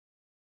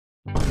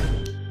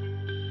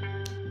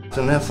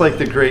And that's like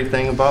the great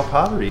thing about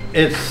pottery.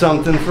 It's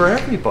something for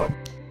everybody.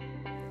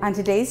 On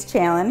today's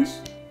challenge,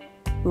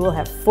 we will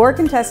have 4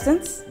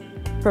 contestants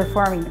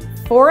performing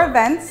 4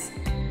 events,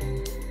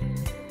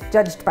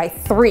 judged by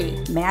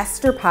 3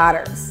 master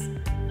potters.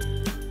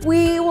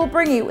 We will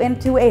bring you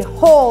into a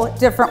whole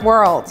different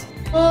world.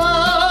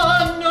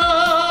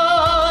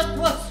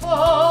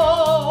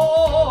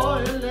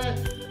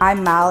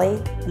 I'm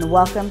Molly, and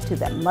welcome to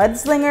the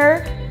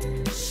Slinger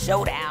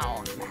Showdown.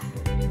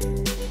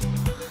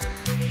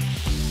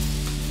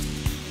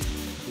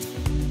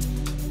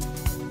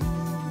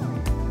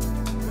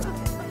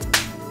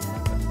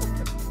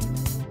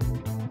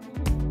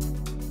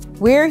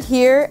 We're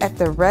here at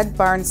the Red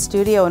Barn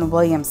Studio in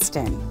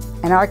Williamston,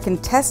 and our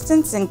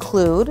contestants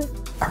include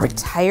a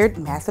retired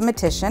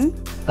mathematician,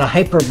 the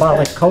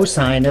hyperbolic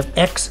cosine of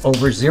x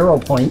over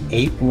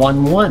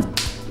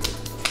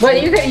 0.811. Well,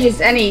 you could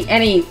use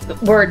any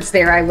words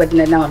there I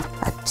wouldn't have known.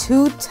 A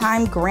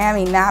 2-time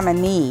Grammy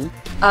nominee.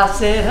 I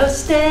said,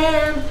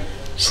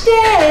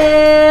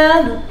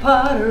 stand,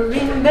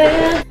 pottery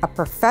man. A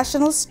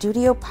professional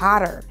studio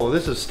potter. Well,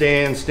 this is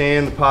Stan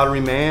the Pottery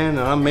Man,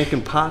 and I'm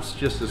making pots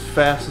just as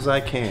fast as I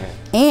can.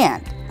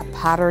 And a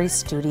pottery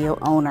studio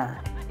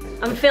owner.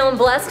 I'm feeling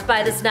blessed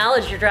by this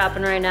knowledge you're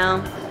dropping right now.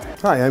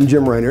 Hi, I'm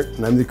Jim Reinert,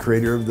 and I'm the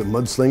creator of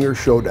the Slinger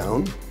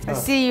Showdown. I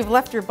see you've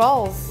left your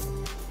bowls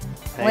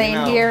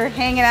laying here,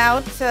 hanging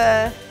out.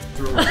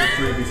 Through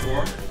history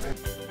before.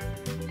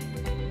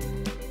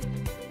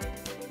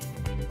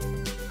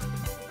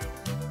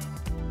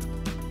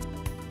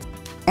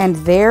 And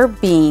they're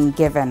being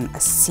given a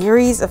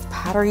series of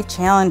pottery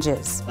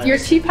challenges. Your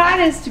teapot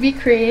is to be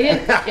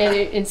created and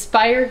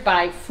inspired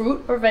by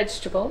fruit or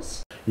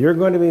vegetables. You're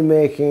going to be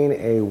making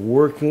a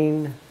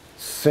working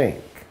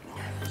sink.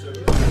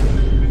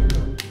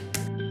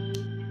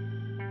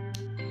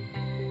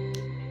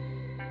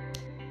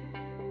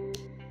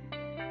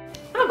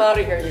 I'm out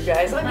of here, you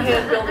guys. I'm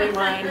hand building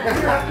mine.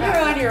 You're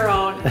on your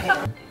own.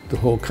 The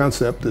whole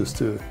concept is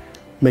to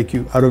make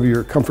you out of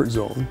your comfort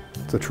zone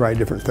to try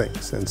different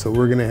things. And so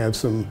we're going to have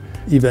some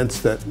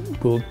events that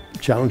will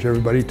challenge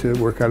everybody to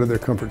work out of their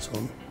comfort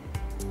zone.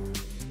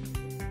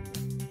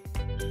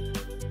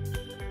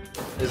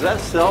 Is that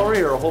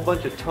celery or a whole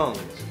bunch of tongues?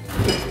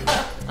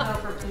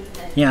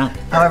 Yeah.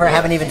 However, I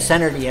haven't even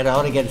centered it yet. I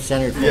ought to get it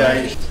centered for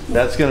you.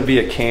 That's going to be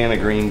a can of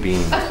green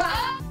beans.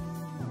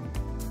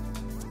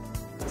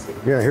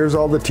 Yeah, here's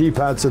all the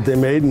teapots that they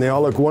made, and they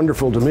all look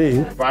wonderful to me.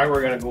 If I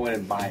were going to go in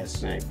and buy a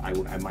sink, I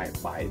might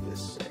buy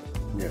this sink.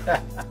 Yeah.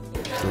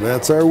 So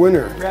that's our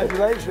winner.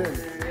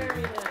 Congratulations.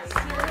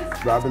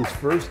 Robin's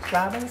first.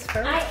 Robin's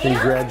first.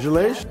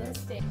 Congratulations.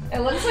 It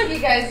looks like you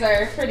guys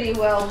are pretty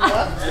well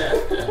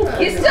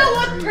booked. You still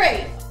look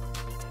great.